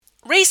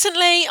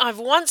Recently, I've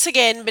once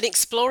again been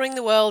exploring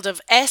the world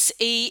of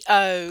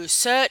SEO,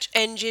 search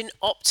engine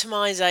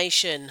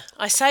optimization.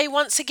 I say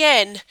once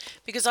again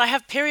because I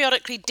have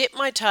periodically dipped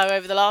my toe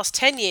over the last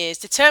 10 years,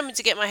 determined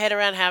to get my head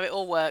around how it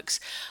all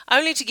works,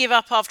 only to give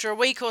up after a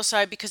week or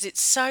so because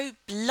it's so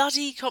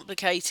bloody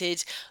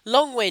complicated,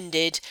 long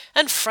winded,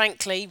 and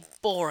frankly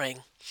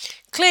boring.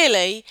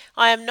 Clearly,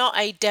 I am not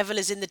a devil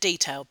is in the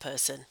detail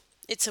person.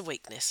 It's a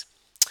weakness.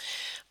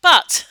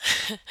 But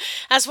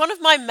as one of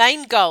my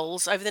main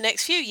goals over the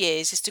next few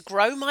years is to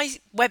grow my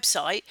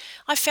website,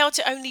 I felt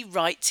it only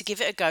right to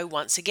give it a go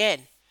once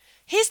again.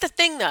 Here's the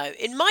thing though,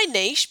 in my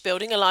niche,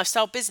 building a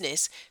lifestyle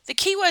business, the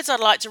keywords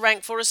I'd like to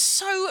rank for are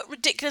so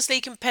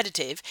ridiculously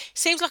competitive, it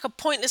seems like a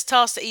pointless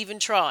task to even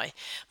try.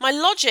 My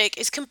logic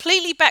is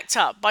completely backed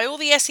up by all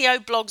the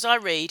SEO blogs I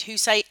read who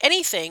say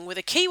anything with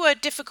a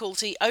keyword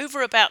difficulty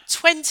over about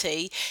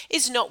 20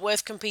 is not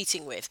worth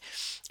competing with.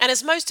 And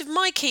as most of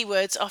my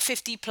keywords are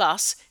 50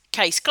 plus,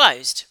 case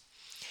closed.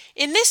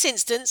 In this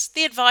instance,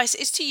 the advice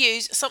is to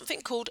use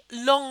something called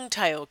long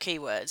tail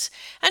keywords.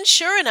 And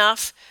sure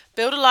enough,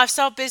 build a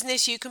lifestyle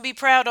business you can be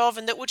proud of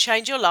and that will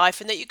change your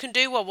life and that you can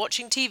do while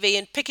watching TV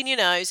and picking your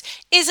nose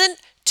isn't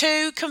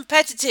too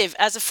competitive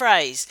as a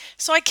phrase.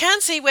 So I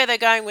can see where they're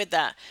going with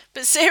that.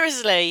 But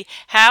seriously,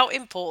 how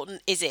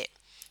important is it?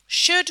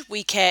 Should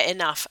we care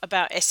enough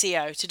about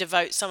SEO to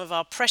devote some of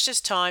our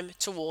precious time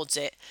towards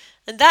it?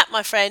 And that,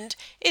 my friend,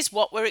 is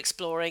what we're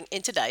exploring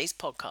in today's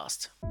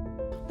podcast.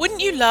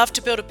 Wouldn't you love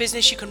to build a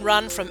business you can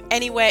run from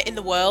anywhere in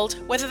the world,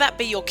 whether that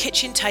be your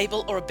kitchen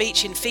table or a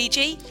beach in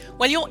Fiji?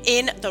 Well, you're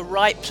in the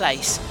right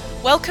place.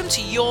 Welcome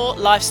to Your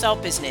Lifestyle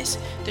Business,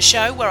 the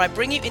show where I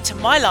bring you into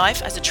my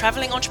life as a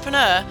traveling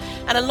entrepreneur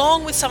and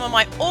along with some of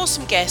my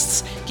awesome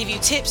guests, give you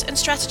tips and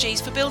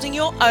strategies for building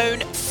your own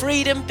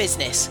freedom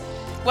business.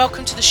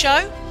 Welcome to the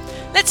show.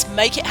 Let's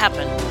make it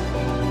happen.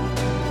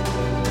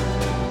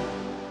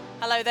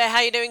 Hello there, how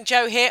you doing?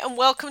 Joe here, and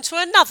welcome to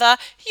another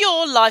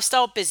Your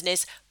Lifestyle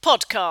Business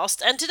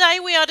podcast. And today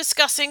we are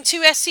discussing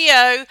to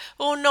SEO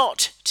or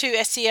not to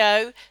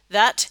SEO.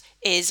 That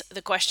is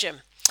the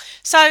question.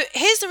 So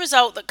here's the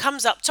result that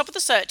comes up top of the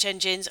search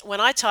engines when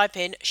I type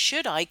in,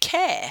 should I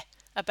care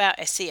about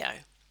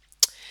SEO?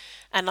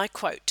 And I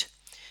quote,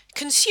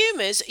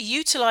 consumers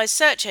utilize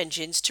search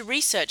engines to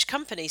research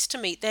companies to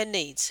meet their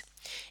needs.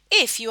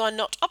 If you are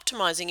not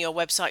optimizing your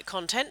website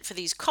content for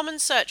these common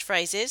search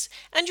phrases,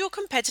 and your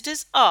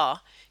competitors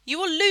are, you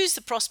will lose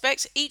the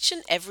prospects each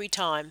and every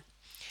time.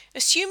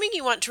 Assuming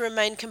you want to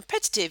remain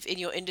competitive in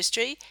your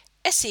industry,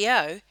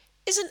 SEO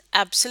is an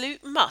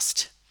absolute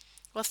must.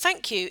 Well,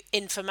 thank you,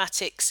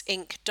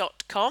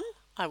 informaticsinc.com.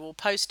 I will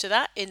post to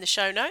that in the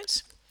show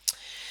notes.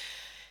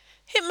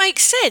 It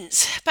makes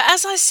sense, but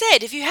as I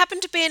said, if you happen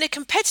to be in a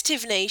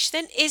competitive niche,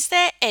 then is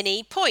there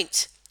any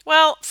point?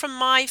 Well, from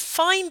my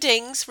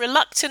findings,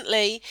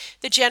 reluctantly,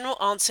 the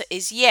general answer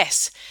is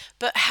yes,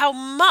 but how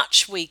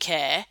much we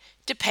care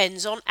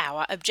depends on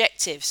our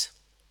objectives.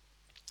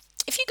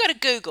 If you go to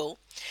Google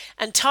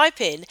and type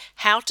in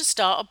how to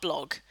start a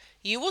blog,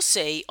 you will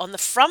see on the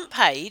front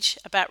page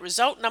about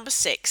result number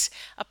 6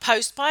 a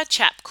post by a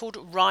chap called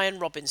Ryan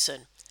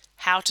Robinson.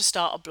 How to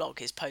start a blog,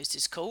 his post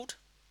is called,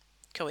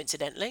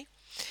 coincidentally.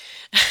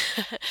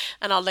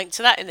 And I'll link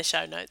to that in the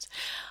show notes.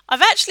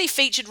 I've actually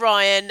featured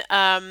Ryan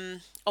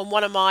on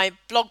one of my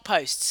blog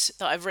posts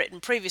that I've written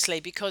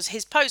previously because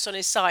his posts on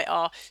his site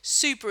are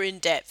super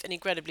in-depth and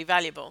incredibly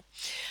valuable.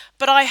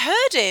 But I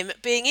heard him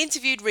being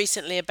interviewed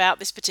recently about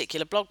this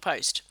particular blog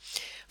post.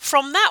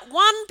 From that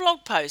one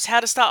blog post, How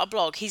to Start a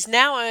Blog, he's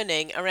now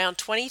earning around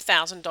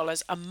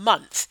 $20,000 a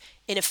month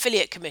in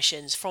affiliate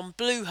commissions from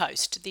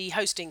Bluehost, the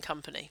hosting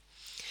company.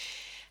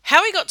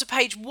 How he got to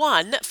page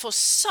 1 for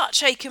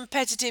such a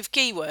competitive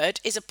keyword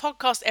is a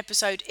podcast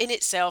episode in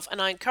itself,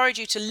 and I encourage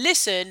you to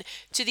listen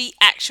to the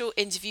actual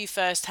interview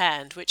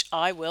firsthand, which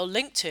I will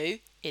link to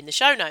in the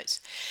show notes.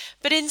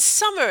 But in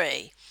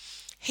summary,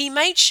 he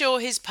made sure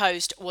his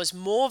post was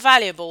more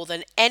valuable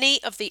than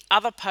any of the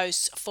other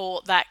posts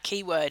for that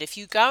keyword. If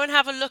you go and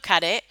have a look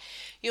at it,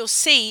 you'll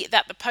see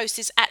that the post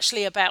is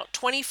actually about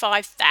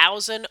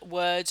 25,000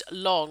 words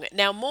long.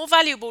 Now, more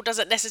valuable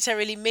doesn't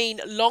necessarily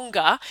mean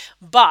longer,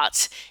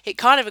 but it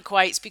kind of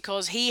equates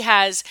because he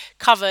has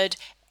covered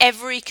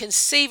every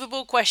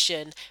conceivable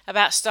question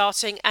about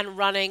starting and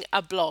running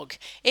a blog.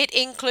 It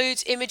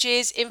includes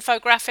images,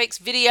 infographics,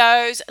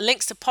 videos,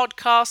 links to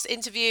podcast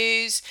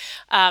interviews,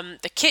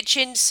 the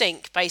kitchen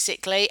sink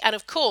basically, and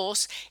of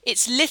course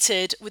it's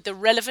littered with the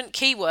relevant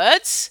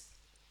keywords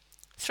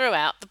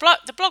throughout the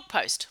blog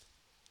post.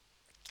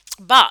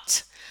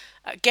 But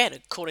again,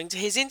 according to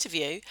his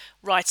interview,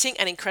 writing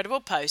an incredible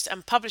post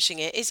and publishing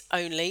it is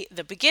only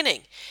the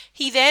beginning.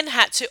 He then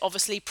had to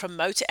obviously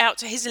promote it out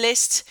to his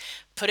list,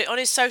 put it on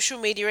his social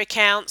media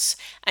accounts,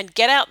 and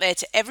get out there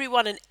to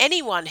everyone and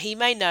anyone he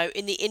may know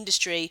in the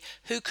industry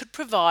who could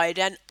provide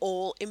an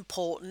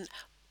all-important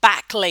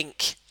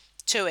backlink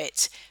to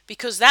it.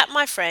 Because that,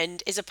 my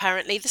friend, is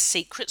apparently the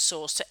secret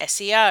sauce to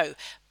SEO.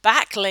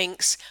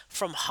 Backlinks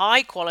from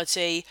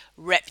high-quality,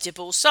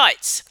 reputable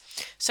sites.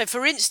 So,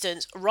 for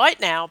instance, right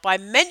now, by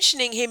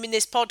mentioning him in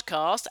this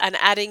podcast and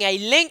adding a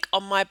link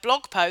on my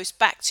blog post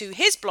back to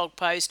his blog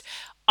post,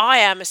 I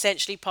am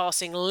essentially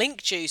passing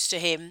link juice to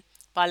him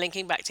by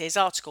linking back to his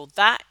article.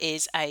 That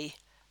is a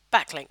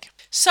backlink.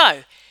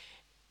 So,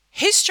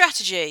 his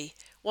strategy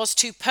was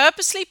to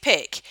purposely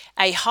pick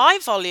a high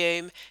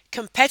volume,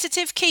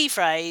 competitive key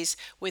phrase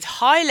with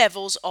high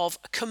levels of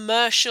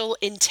commercial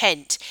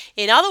intent.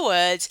 In other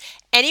words,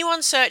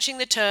 anyone searching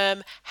the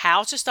term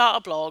how to start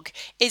a blog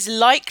is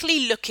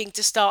likely looking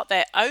to start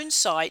their own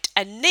site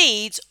and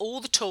needs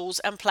all the tools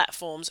and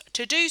platforms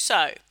to do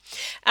so.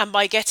 And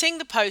by getting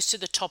the post to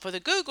the top of the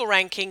Google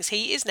rankings,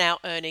 he is now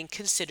earning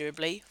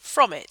considerably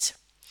from it.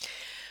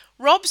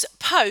 Rob's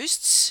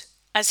posts,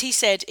 as he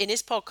said in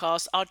his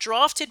podcast, are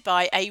drafted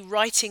by a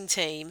writing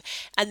team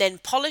and then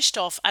polished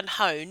off and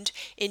honed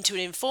into an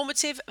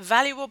informative,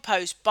 valuable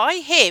post by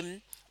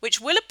him, which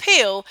will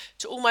appeal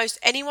to almost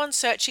anyone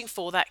searching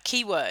for that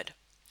keyword.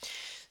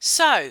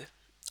 So,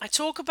 I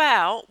talk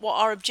about what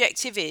our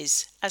objective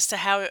is as to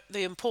how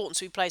the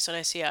importance we place on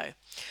SEO.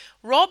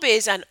 Rob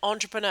is an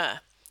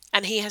entrepreneur,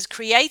 and he has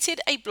created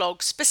a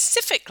blog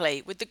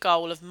specifically with the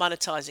goal of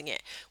monetizing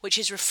it, which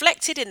is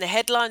reflected in the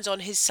headlines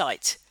on his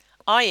site,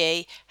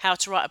 i.e. how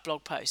to write a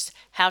blog post,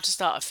 how to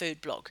start a food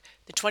blog,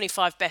 the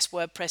 25 best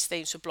WordPress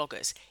themes for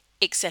bloggers,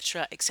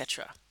 etc.,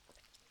 etc.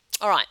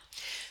 All right,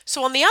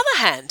 so on the other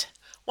hand,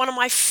 one of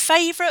my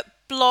favorite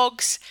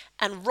blogs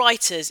and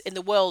writers in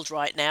the world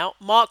right now,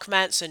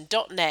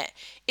 markmanson.net,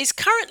 is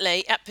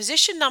currently at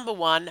position number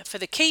 1 for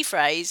the key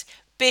phrase,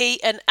 be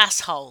an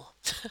asshole.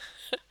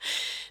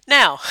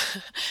 Now,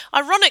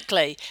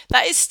 ironically,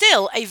 that is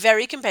still a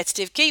very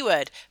competitive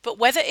keyword, but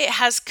whether it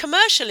has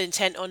commercial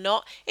intent or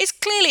not is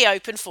clearly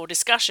open for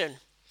discussion.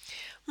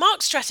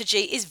 Mark's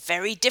strategy is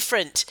very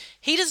different.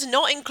 He does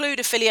not include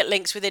affiliate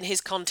links within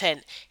his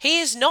content. He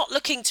is not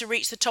looking to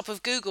reach the top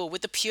of Google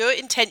with the pure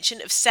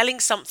intention of selling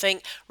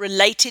something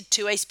related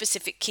to a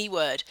specific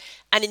keyword,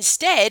 and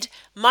instead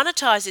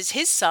monetizes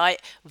his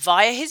site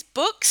via his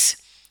books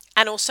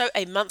and also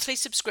a monthly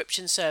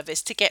subscription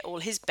service to get all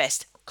his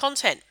best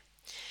content.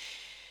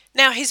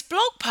 Now, his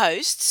blog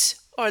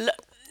posts,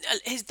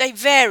 they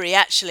vary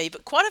actually,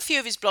 but quite a few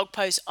of his blog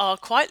posts are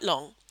quite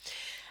long.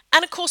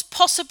 And of course,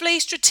 possibly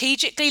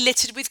strategically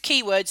littered with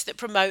keywords that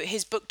promote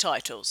his book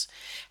titles.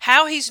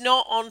 How he's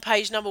not on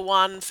page number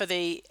 1 for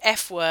the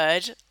F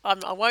word,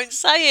 I won't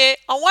say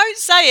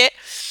it.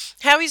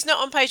 How he's not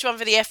on page 1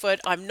 for the F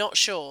word, I'm not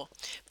sure.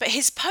 But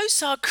his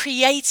posts are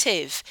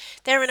creative.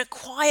 They're an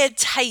acquired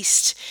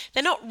taste.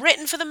 They're not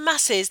written for the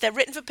masses. They're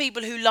written for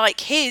people who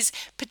like his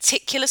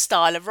particular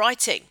style of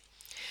writing.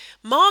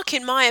 Mark,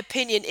 in my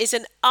opinion, is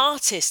an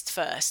artist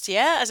first,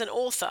 as an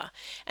author,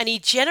 and he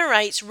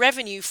generates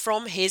revenue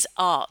from his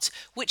art,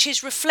 which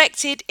is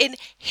reflected in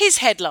his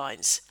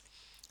headlines,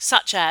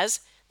 such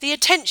as The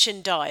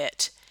Attention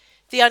Diet,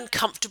 The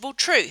Uncomfortable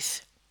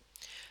Truth,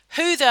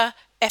 Who the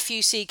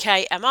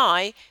FUCK Am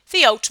I?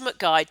 The Ultimate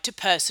Guide to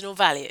Personal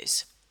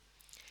Values.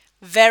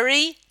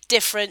 Very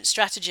different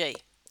strategy.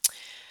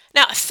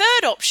 Now, a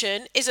third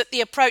option is that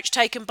the approach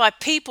taken by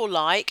people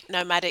like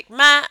Nomadic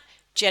Matt,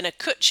 Jenna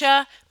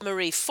Kutcher,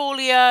 Marie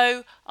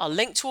Forleo. I'll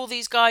link to all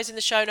these guys in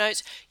the show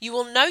notes. You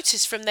will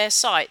notice from their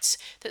sites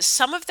that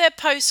some of their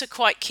posts are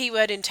quite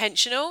keyword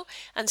intentional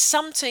and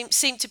some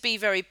seem to be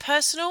very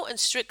personal and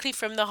strictly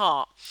from the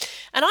heart.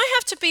 And I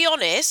have to be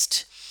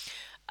honest,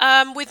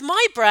 with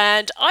my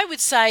brand, I would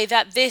say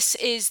that this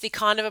is the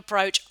kind of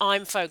approach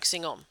I'm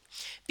focusing on.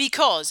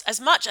 Because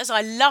as much as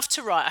I love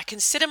to write, I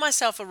consider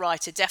myself a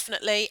writer,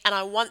 definitely, and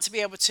I want to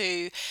be able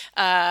to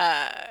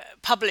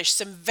publish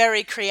some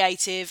very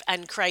creative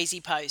and crazy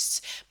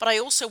posts. But I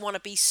also want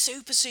to be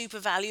super, super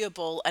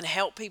valuable and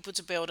help people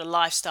to build a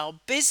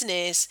lifestyle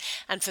business.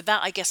 And for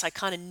that, I guess I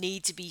kind of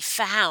need to be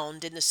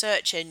found in the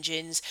search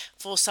engines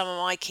for some of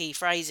my key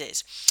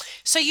phrases.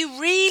 So you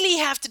really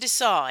have to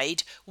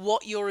decide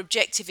what your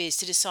objective is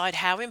to decide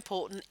how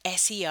important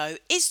SEO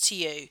is to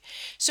you.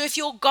 So if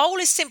your goal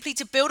is simply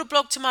to build a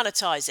blog to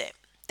monetize it,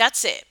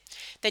 that's it,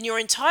 then your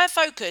entire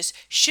focus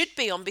should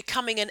be on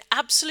becoming an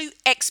absolute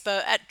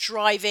expert at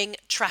driving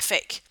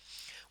traffic,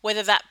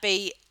 whether that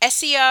be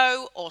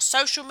SEO or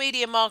social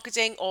media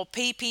marketing or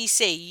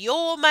PPC.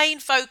 Your main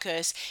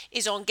focus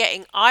is on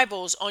getting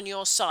eyeballs on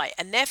your site,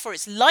 and therefore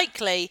it's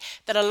likely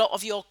that a lot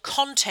of your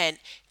content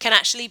can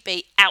actually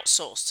be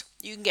outsourced.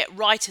 You can get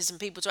writers and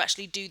people to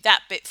actually do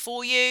that bit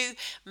for you.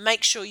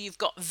 Make sure you've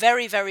got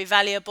very, very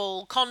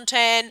valuable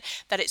content,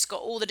 that it's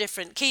got all the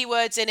different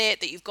keywords in it,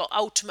 that you've got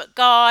ultimate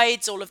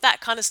guides, all of that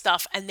kind of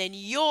stuff. And then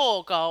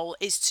your goal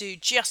is to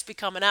just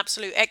become an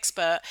absolute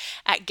expert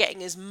at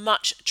getting as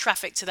much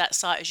traffic to that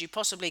site as you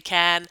possibly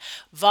can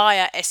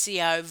via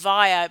SEO,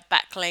 via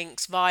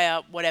backlinks,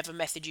 via whatever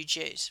method you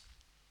choose.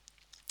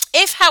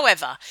 If,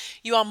 however,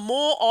 you are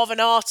more of an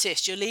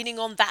artist, you're leaning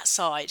on that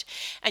side,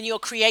 and you're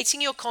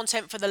creating your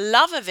content for the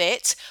love of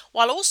it,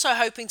 while also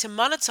hoping to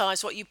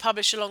monetize what you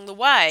publish along the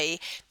way,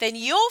 then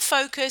your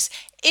focus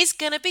is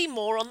going to be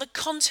more on the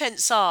content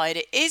side.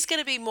 It is going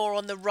to be more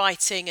on the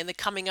writing and the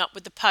coming up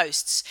with the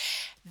posts.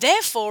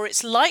 Therefore,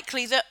 it's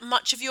likely that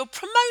much of your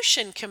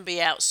promotion can be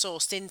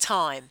outsourced in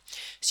time.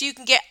 So you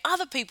can get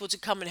other people to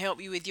come and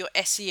help you with your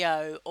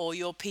SEO or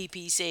your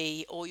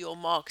PPC or your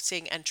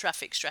marketing and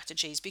traffic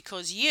strategies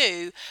because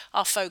you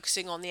are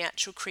focusing on the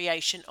actual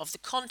creation of the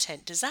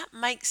content. Does that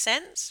make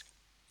sense?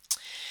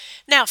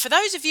 Now, for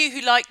those of you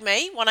who, like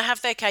me, want to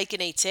have their cake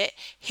and eat it,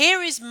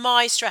 here is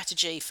my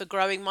strategy for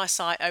growing my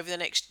site over the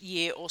next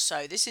year or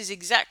so. These are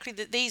exactly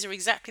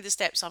the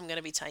steps I'm going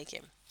to be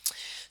taking.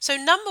 So,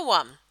 number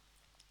one,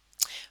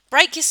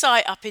 break your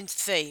site up into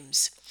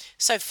themes.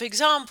 So, for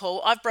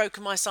example, I've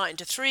broken my site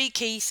into 3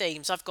 key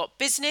themes. I've got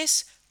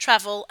business,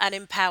 travel, and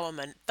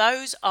empowerment.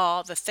 Those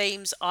are the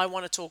themes I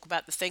want to talk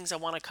about, the things I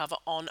want to cover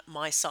on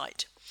my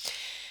site.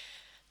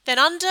 Then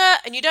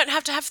and you don't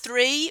have to have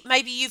 3,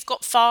 maybe you've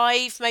got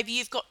 5, maybe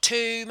you've got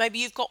 2, maybe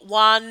you've got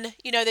 1.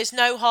 There's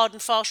no hard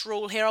and fast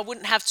rule here. I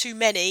wouldn't have too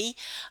many,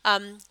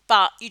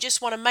 but you just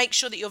want to make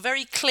sure that you're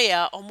very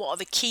clear on what are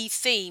the key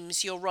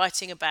themes you're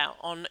writing about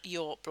on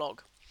your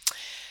blog.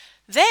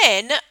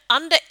 Then,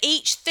 under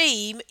each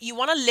theme, you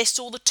want to list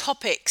all the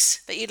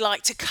topics that you'd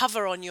like to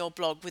cover on your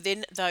blog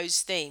within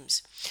those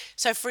themes.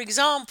 So, for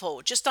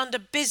example, just under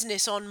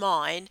business on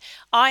mine,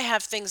 I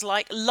have things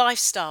like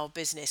lifestyle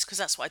business, because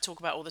that's what I talk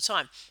about all the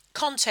time,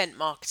 content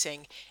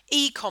marketing,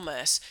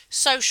 e-commerce,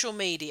 social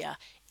media,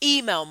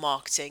 email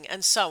marketing,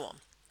 and so on.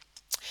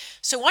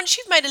 So once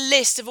you've made a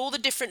list of all the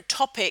different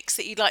topics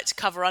that you'd like to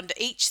cover under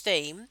each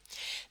theme,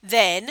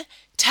 then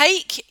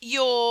take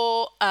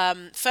your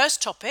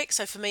first topic.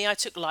 So for me, I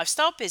took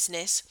lifestyle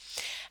business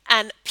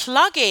and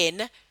plug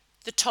in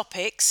the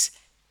topics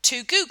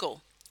to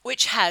Google,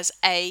 which has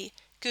a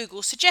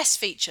Google Suggest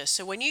feature.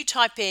 So when you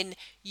type in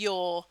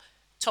your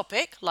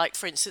topic, like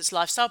for instance,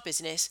 lifestyle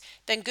business,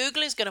 then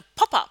Google is going to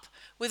pop up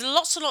with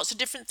lots and lots of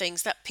different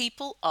things that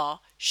people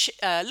are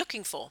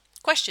looking for.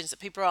 Questions that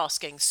people are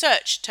asking,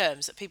 search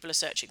terms that people are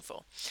searching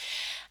for.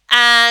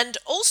 And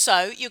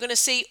also, you're going to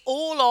see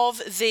all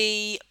of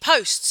the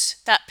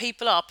posts that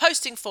people are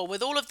posting for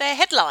with all of their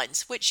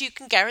headlines, which you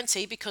can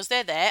guarantee because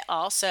they're there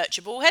are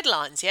searchable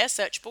headlines,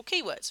 searchable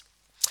keywords.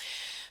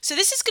 So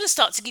this is going to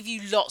start to give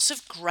you lots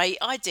of great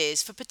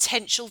ideas for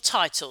potential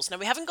titles. Now,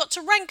 we haven't got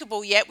to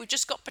Rankable yet, we've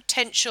just got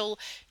potential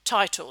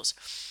titles.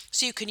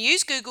 So you can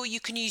use Google, you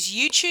can use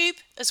YouTube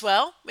as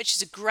well, which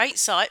is a great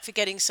site for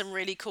getting some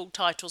really cool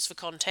titles for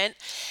content.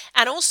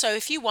 And also,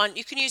 if you want,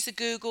 you can use the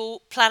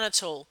Google Planner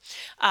tool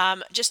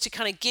just to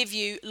kind of give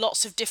you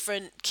lots of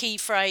different key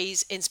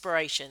phrase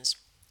inspirations.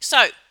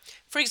 So,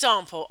 for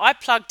example, I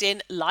plugged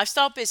in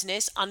lifestyle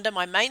business under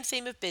my main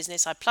theme of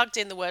business. I plugged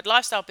in the word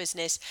lifestyle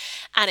business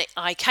and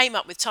I came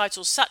up with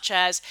titles such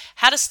as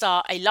how to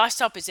start a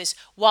lifestyle business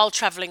while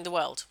traveling the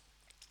world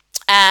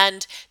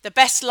and the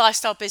best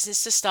lifestyle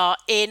business to start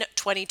in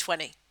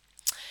 2020.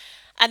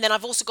 And then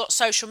I've also got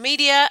social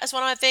media as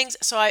one of my things.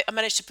 So I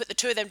managed to put the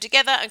two of them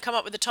together and come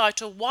up with the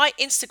title, Why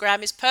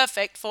Instagram is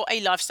Perfect for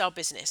a Lifestyle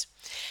Business.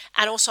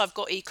 And also I've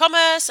got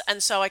e-commerce.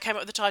 And so I came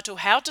up with the title,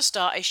 How to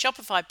Start a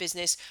Shopify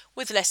Business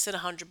with Less than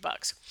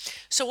 $100.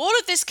 So all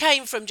of this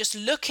came from just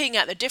looking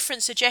at the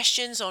different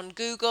suggestions on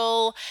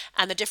Google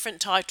and the different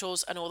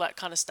titles and all that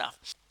kind of stuff.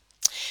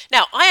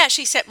 Now, I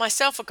actually set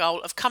myself a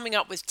goal of coming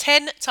up with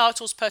 10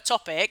 titles per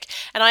topic,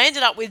 and I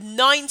ended up with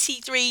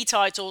 93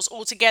 titles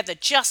altogether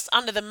just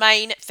under the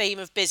main theme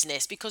of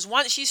business, because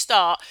once you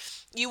start,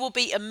 you will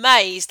be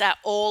amazed at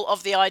all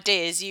of the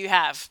ideas you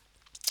have.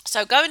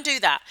 So go and do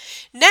that.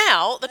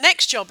 Now, the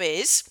next job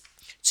is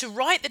to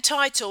write the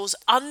titles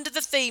under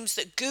the themes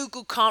that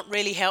Google can't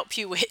really help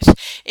you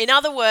with. In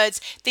other words,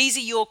 these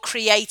are your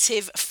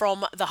creative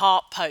from the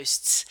heart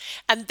posts.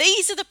 And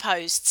these are the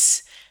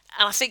posts,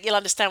 and I think you'll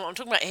understand what I'm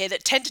talking about here,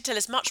 that tend to tell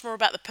us much more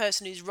about the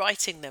person who's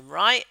writing them,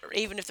 right?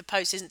 Even if the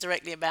post isn't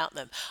directly about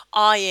them.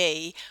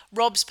 I.e.,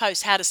 Rob's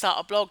post, How to Start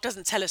a Blog,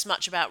 doesn't tell us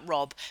much about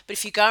Rob. But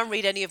if you go and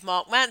read any of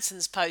Mark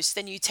Manson's posts,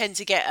 then you tend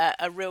to get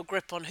a real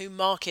grip on who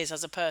Mark is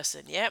as a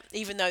person,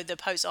 even though the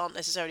posts aren't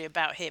necessarily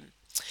about him.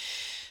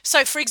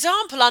 So, for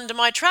example, under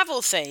my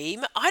travel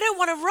theme, I don't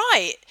want to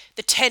write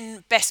the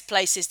 10 best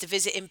places to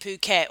visit in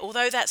Phuket,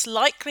 although that's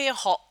likely a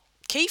hot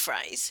key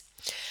phrase.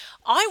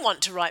 I want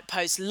to write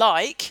posts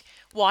like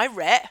why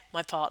Rhett,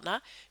 my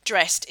partner,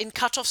 dressed in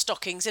cut-off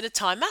stockings in a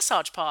Thai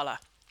massage parlour,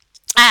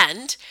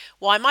 and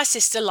why my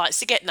sister likes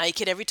to get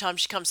naked every time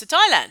she comes to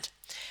Thailand,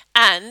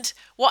 and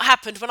what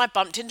happened when I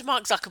bumped into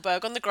Mark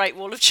Zuckerberg on the Great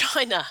Wall of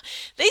China.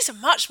 These are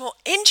much more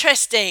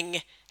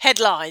interesting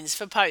headlines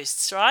for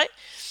posts, right?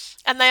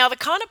 And they are the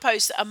kind of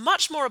posts that are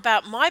much more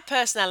about my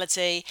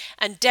personality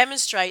and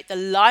demonstrate the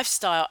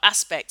lifestyle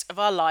aspect of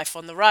our life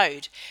on the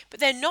road.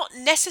 But they're not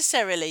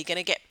necessarily going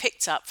to get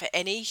picked up for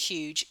any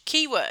huge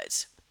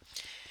keywords.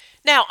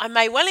 Now, I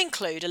may well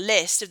include a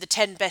list of the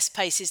 10 best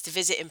places to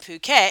visit in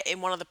Phuket in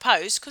one of the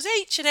posts, because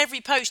each and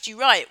every post you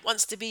write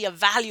wants to be a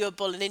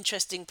valuable and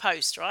interesting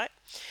post, right?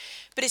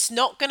 But it's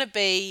not going to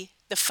be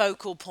the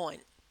focal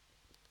point.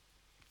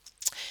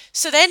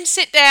 So then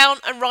sit down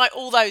and write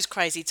all those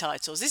crazy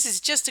titles. This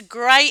is just a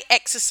great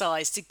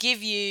exercise to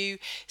give you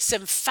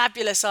some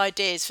fabulous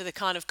ideas for the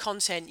kind of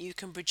content you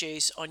can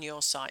produce on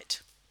your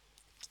site.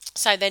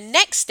 So the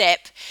next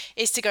step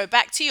is to go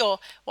back to your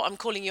what I'm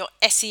calling your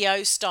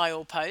SEO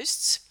style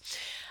posts.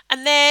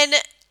 And then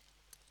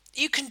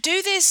you can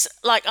do this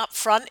like up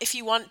front if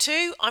you want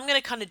to. I'm going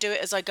to kind of do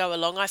it as I go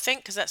along, I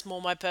think, because that's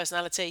more my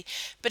personality.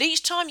 But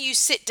each time you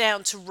sit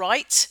down to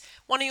write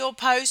one of your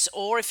posts,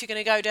 or if you're going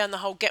to go down the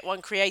whole get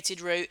one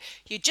created route,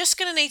 you're just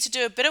going to need to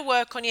do a bit of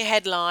work on your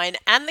headline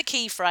and the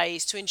key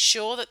phrase to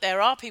ensure that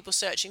there are people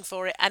searching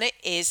for it and it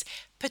is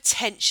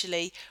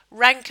potentially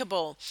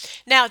rankable.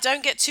 Now,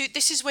 don't get too,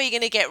 this is where you're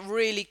going to get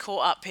really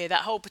caught up here,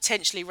 that whole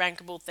potentially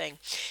rankable thing.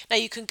 Now,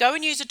 you can go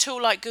and use a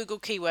tool like Google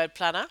Keyword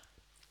Planner.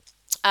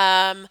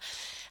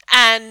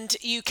 And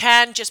you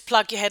can just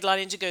plug your headline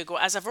into Google.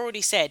 As I've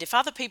already said, if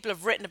other people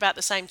have written about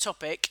the same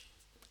topic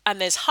and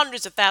there's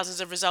hundreds of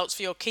thousands of results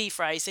for your key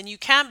phrase, then you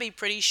can be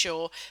pretty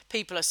sure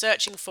people are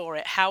searching for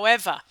it.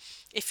 However,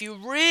 if you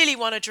really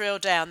want to drill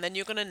down, then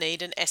you're going to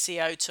need an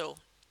SEO tool.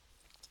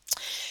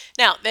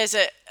 Now,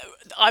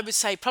 I would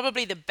say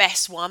probably the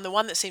best one, the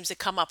one that seems to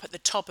come up at the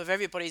top of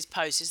everybody's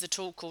post, is the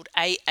tool called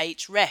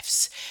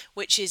Ahrefs,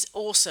 which is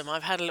awesome.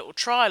 I've had a little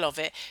trial of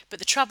it, but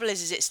the trouble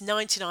is it's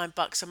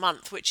 $99 a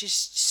month, which is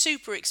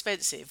super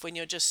expensive when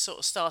you're just sort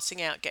of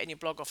starting out getting your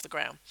blog off the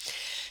ground.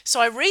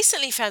 So I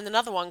recently found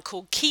another one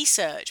called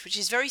KeySearch, which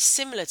is very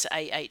similar to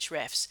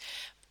Ahrefs,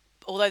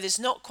 although there's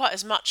not quite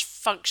as much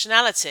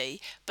functionality,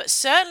 but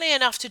certainly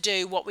enough to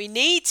do what we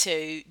need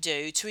to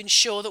do to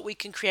ensure that we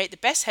can create the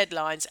best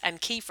headlines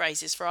and key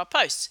phrases for our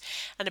posts.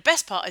 And the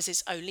best part is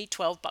it's only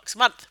 $12 a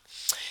month.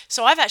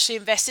 So I've actually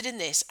invested in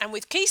this. And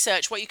with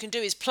KeySearch, what you can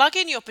do is plug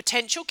in your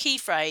potential key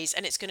phrase,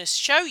 and it's going to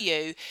show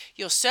you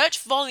your search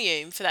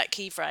volume for that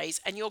key phrase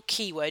and your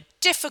keyword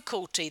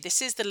difficulty.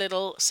 This is the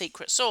little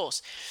secret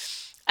sauce.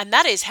 And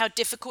that is how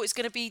difficult it's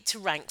going to be to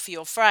rank for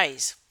your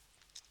phrase.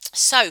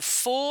 So,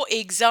 for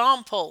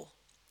example,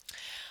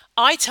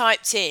 I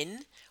typed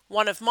in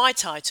one of my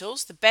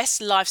titles, the best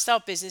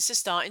lifestyle business to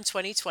start in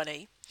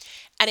 2020,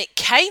 and it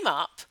came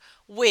up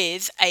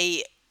with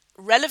a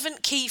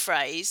relevant key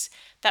phrase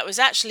that was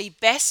actually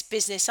best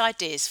business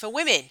ideas for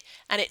women.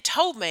 And it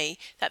told me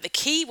that the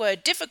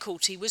keyword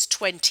difficulty was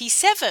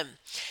 27.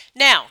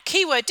 Now,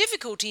 keyword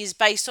difficulty is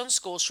based on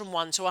scores from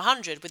 1 to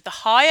 100, with the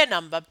higher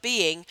number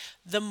being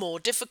the more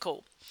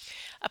difficult.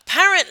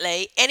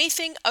 Apparently,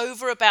 anything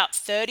over about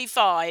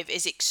 35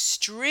 is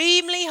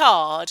extremely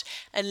hard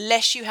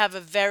unless you have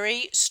a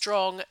very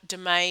strong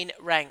domain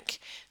rank.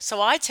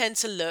 So I tend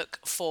to look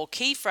for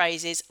key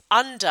phrases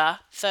under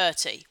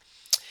 30.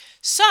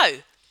 So,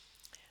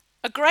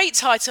 a great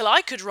title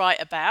I could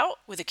write about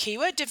with a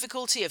keyword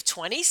difficulty of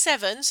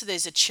 27, so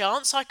there's a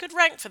chance I could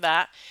rank for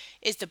that,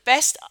 is the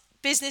best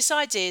business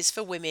ideas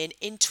for women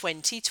in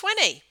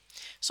 2020.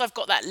 So I've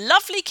got that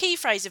lovely key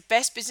phrase of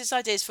best business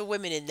ideas for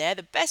women in there,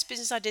 the best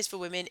business ideas for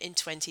women in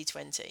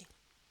 2020.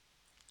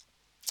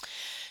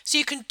 So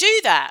you can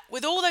do that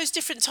with all those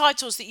different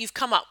titles that you've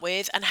come up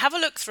with and have a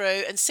look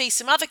through and see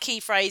some other key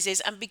phrases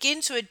and begin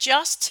to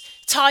adjust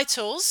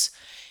titles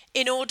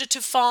in order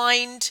to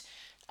find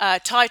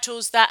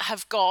titles that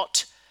have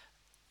got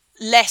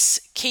less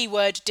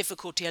keyword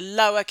difficulty, a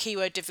lower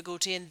keyword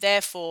difficulty, and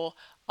therefore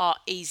are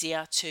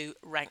easier to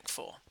rank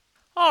for.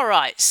 All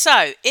right,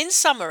 so in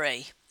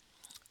summary,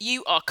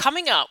 you are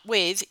coming up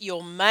with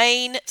your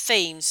main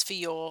themes for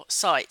your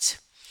site.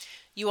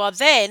 You are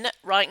then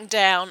writing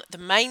down the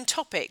main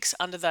topics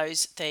under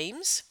those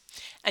themes,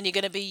 and you're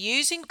going to be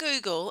using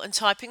Google and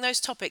typing those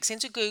topics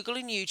into Google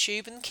and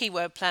YouTube and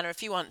Keyword Planner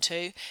if you want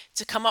to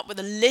come up with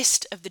a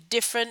list of the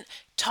different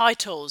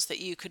titles that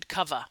you could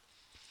cover.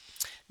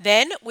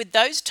 Then with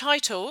those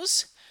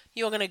titles,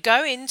 you're going to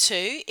go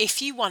into,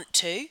 if you want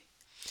to,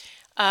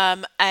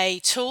 a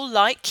tool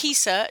like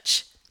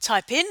KeySearch.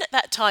 Type in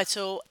that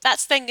title.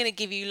 That's then going to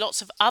give you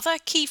lots of other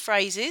key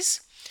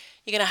phrases.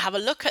 You're going to have a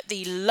look at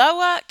the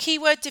lower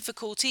keyword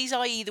difficulties,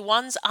 i.e. the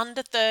ones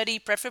under 30,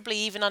 preferably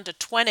even under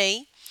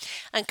 20,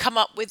 and come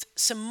up with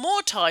some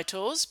more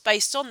titles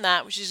based on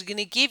that, which is going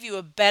to give you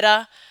a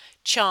better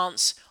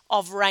chance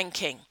of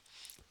ranking.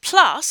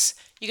 Plus,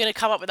 you're going to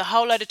come up with a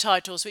whole load of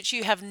titles which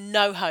you have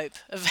no hope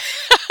of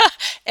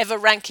ever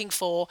ranking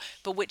for,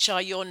 but which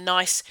are your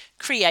nice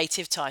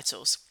creative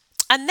titles.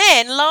 And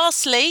then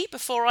lastly,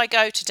 before I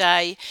go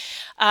today,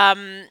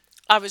 I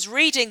was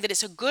reading that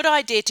it's a good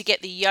idea to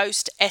get the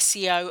Yoast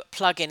SEO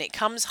plugin. It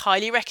comes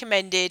highly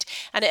recommended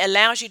and it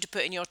allows you to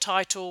put in your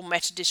title,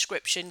 meta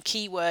description,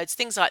 keywords,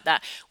 things like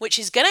that, which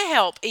is going to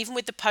help even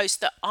with the posts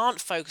that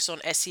aren't focused on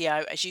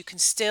SEO, as you can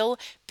still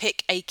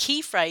pick a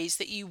key phrase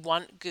that you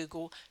want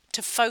Google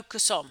to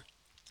focus on.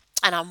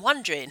 And I'm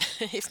wondering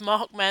if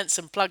Mark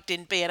Manson plugged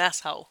in "be an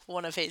asshole" for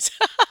one of his,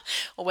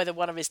 or whether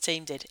one of his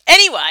team did.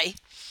 Anyway,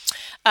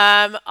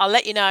 I'll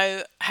let you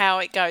know how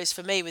it goes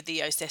for me with the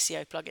Yoast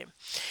SEO plugin.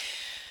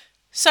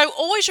 So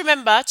always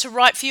remember to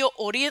write for your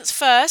audience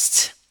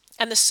first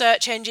and the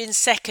search engine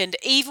second.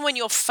 Even when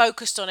you're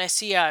focused on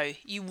SEO,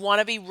 you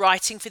want to be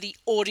writing for the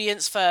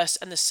audience first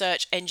and the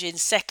search engine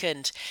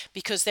second,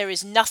 because there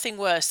is nothing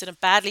worse than a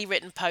badly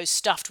written post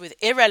stuffed with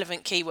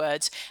irrelevant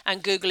keywords,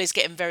 and Google is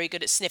getting very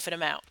good at sniffing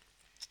them out.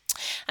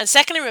 And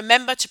secondly,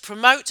 remember to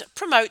promote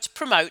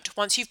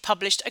once you've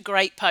published a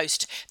great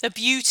post. The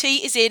beauty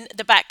is in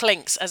the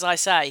backlinks, as I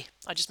say.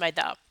 I just made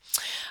that up.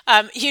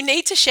 You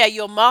need to share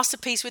your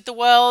masterpiece with the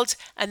world,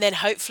 and then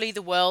hopefully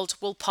the world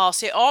will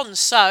pass it on.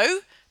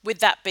 So, with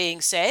that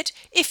being said,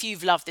 if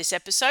you've loved this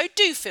episode,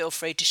 do feel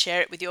free to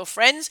share it with your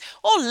friends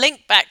or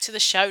link back to the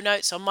show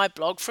notes on my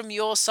blog from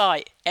your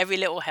site. Every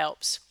little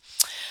helps.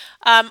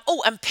 And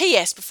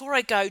P.S. before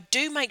I go,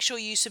 do make sure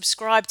you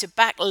subscribe to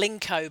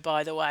Backlinko,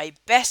 by the way.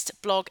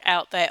 Best blog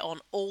out there on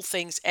all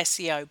things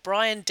SEO.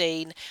 Brian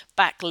Dean,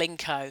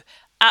 Backlinko.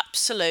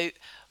 Absolute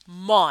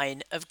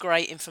mine of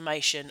great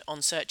information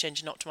on search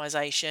engine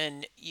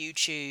optimization,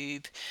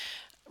 YouTube,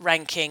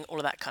 ranking, all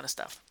of that kind of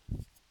stuff.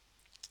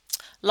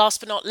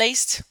 Last but not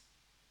least,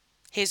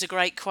 here's a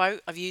great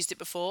quote. I've used it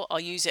before. I'll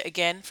use it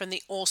again from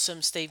the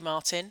awesome Steve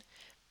Martin.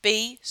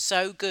 Be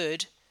so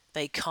good,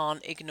 they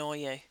can't ignore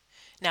you.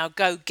 Now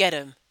go get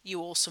 'em, you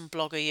awesome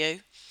blogger,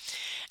 you.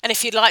 And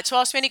if you'd like to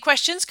ask me any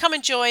questions, come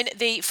and join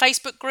the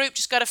Facebook group.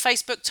 Just go to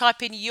Facebook,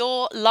 type in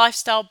Your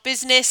Lifestyle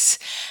Business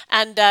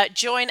and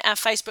join our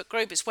Facebook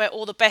group. It's where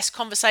all the best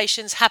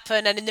conversations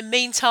happen. And in the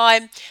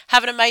meantime,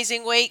 have an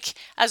amazing week.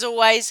 As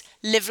always,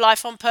 live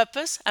life on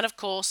purpose and, of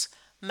course,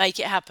 make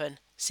it happen.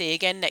 See you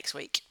again next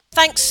week.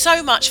 Thanks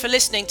so much for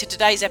listening to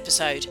today's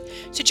episode.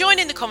 To join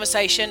in the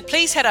conversation,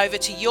 please head over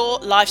to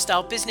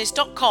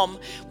yourlifestylebusiness.com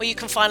where you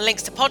can find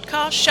links to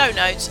podcasts, show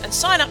notes, and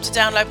sign up to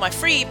download my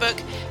free ebook,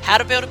 How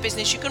to Build a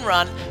Business You Can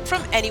Run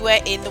from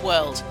Anywhere in the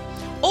World.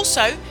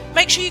 Also,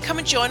 make sure you come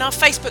and join our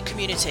Facebook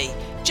community.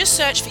 Just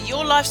search for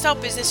Your Lifestyle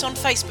Business on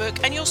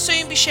Facebook and you'll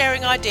soon be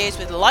sharing ideas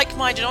with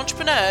like-minded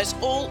entrepreneurs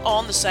all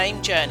on the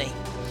same journey.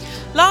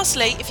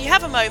 Lastly, if you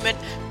have a moment,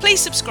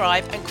 please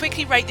subscribe and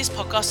quickly rate this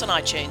podcast on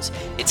iTunes.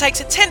 It takes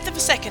 1/10 of a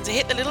second to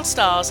hit the little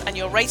stars, and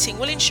your rating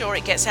will ensure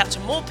it gets out to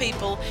more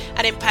people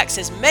and impacts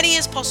as many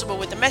as possible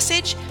with the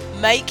message,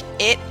 make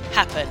it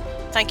happen.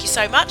 Thank you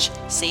so much.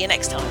 See you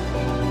next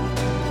time.